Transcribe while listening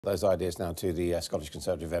Those ideas now to the Scottish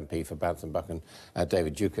Conservative MP for Bantam Buchan,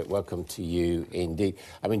 David Duguid. Welcome to you indeed.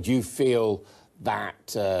 I mean, do you feel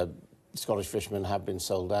that Scottish fishermen have been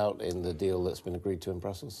sold out in the deal that's been agreed to in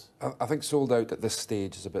Brussels? I think sold out at this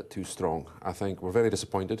stage is a bit too strong. I think we're very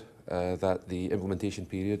disappointed that the implementation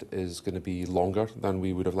period is going to be longer than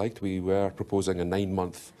we would have liked. We were proposing a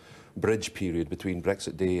 9-month bridge period between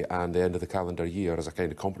Brexit Day and the end of the calendar year as a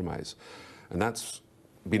kind of compromise. And that's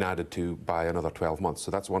been added to by another 12 months.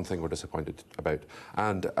 So that's one thing we're disappointed about.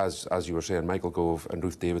 And as you were saying, Michael Gove and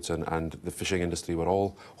Ruth Davidson and the fishing industry were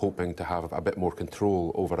all hoping to have a bit more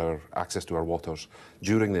control over our access to our waters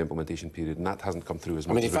during the implementation period, and that hasn't come through as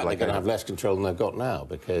much. I mean, in fact, they're going to have less control than they've got now,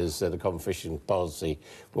 because the common fishing policy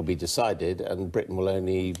will be decided and Britain will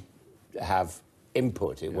only have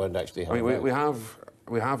input. It won't actually have... I mean,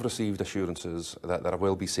 we have received assurances that there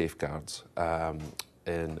will be safeguards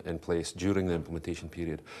in place during the implementation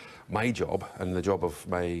period. My job, and the job of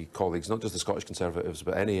my colleagues, not just the Scottish Conservatives,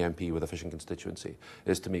 but any MP with a fishing constituency,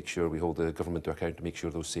 is to make sure we hold the government to account to make sure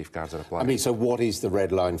those safeguards are applied. I mean, so what is the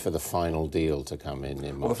red line for the final deal to come in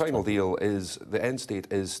March? Well, the final deal is, the end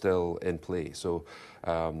state is still in play. So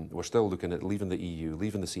we're still looking at leaving the EU,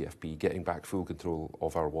 leaving the CFP, getting back full control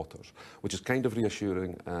of our waters, which is kind of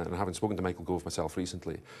reassuring. And having spoken to Michael Gove myself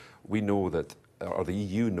recently, we know that, or the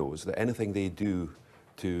EU knows, that anything they do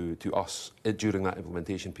to us during that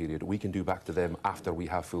implementation period, we can do back to them after we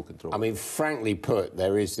have full control. I mean, frankly put,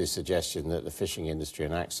 there is this suggestion that the fishing industry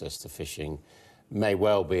and access to fishing may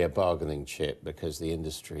well be a bargaining chip, because the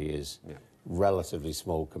industry is relatively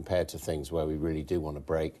small compared to things where we really do want to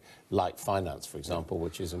break, like finance, for example,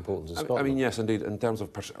 which is important to Scotland. I mean, yes, indeed. In terms of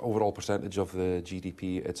overall percentage of the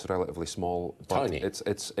GDP, it's relatively small. But tiny.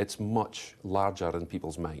 It's much larger in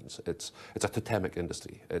people's minds. It's a totemic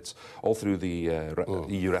industry. It's all through the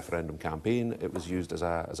EU referendum campaign. It was used as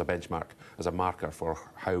a benchmark, as a marker for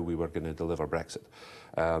how we were going to deliver Brexit,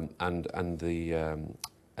 and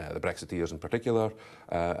the Brexiteers in particular,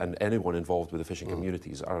 and anyone involved with the fishing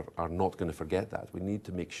communities are not going to forget that. We need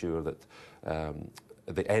to make sure that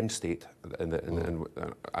the end state,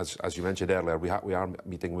 as you mentioned earlier, we are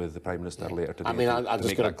meeting with the Prime Minister later today. I mean, to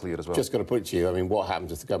make that clear as well. Just got to put to you, I mean, what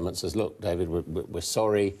happens if the government says, look, David, we're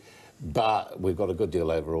sorry, but we've got a good deal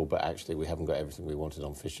overall, but actually we haven't got everything we wanted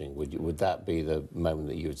on fishing? Would that be the moment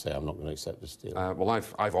that you would say, I'm not going to accept this deal? Well,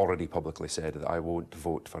 I've already publicly said that I won't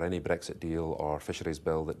vote for any Brexit deal or fisheries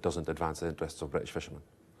bill that doesn't advance the interests of British fishermen.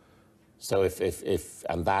 So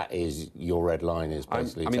and that is your red line, is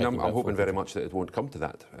basically... I'm hoping very much that it won't come to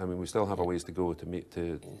that. I mean, we still have a ways to go to make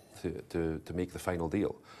the final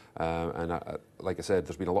deal. Like I said,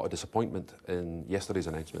 there's been a lot of disappointment in yesterday's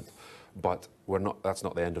announcement, but that's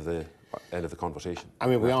not the end of the conversation. I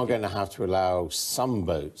mean, we are going to have to allow some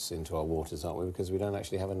boats into our waters, aren't we? Because we don't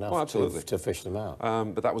actually have enough to fish them out.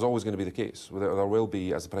 But that was always going to be the case. There will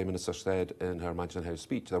be, as the Prime Minister said in her Mansion House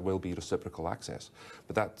speech, there will be reciprocal access.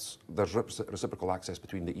 But there's reciprocal access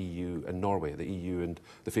between the EU and Norway, the EU and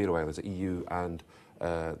the Faroe Islands, the EU and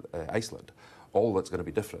Iceland. All that's going to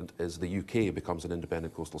be different is the UK becomes an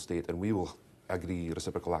independent coastal state, and we will agree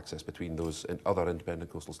reciprocal access between those and other independent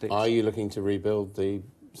coastal states. Are you looking to rebuild the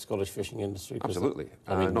Scottish fishing industry? Absolutely.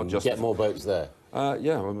 I mean, not just get more boats there.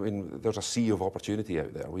 Yeah, I mean, there's a sea of opportunity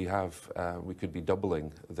out there. We could be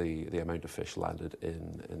doubling the amount of fish landed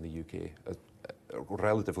in the UK.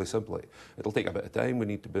 Relatively simply. It'll take a bit of time. We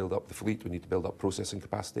need to build up the fleet, we need to build up processing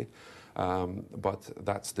capacity, but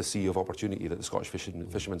that's the sea of opportunity that the Scottish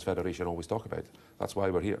Fishermen's Federation always talk about. That's why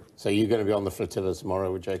we're here. So you're going to be on the flotilla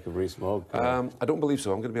tomorrow with Jacob Rees-Mogg? I don't believe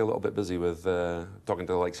so. I'm going to be a little bit busy with talking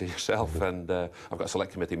to the likes of yourself, and I've got a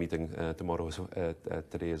select committee meeting tomorrow,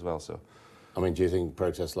 today as well. So, I mean, do you think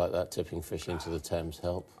protests like that, tipping fish into the Thames,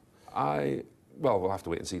 help? Well, we'll have to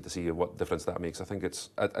wait and see what difference that makes. I think it's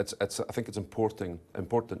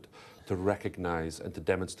important to recognise and to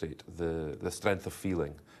demonstrate the strength of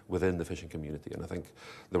feeling within the fishing community. And I think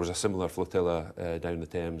there was a similar flotilla down the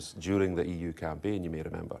Thames during the EU campaign, you may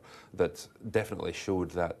remember, that definitely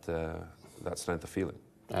showed that strength of feeling.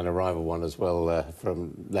 And a rival one as well,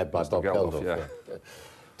 led by Bob Geldof. Yeah.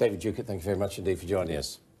 David Duguid, thank you very much indeed for joining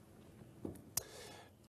us.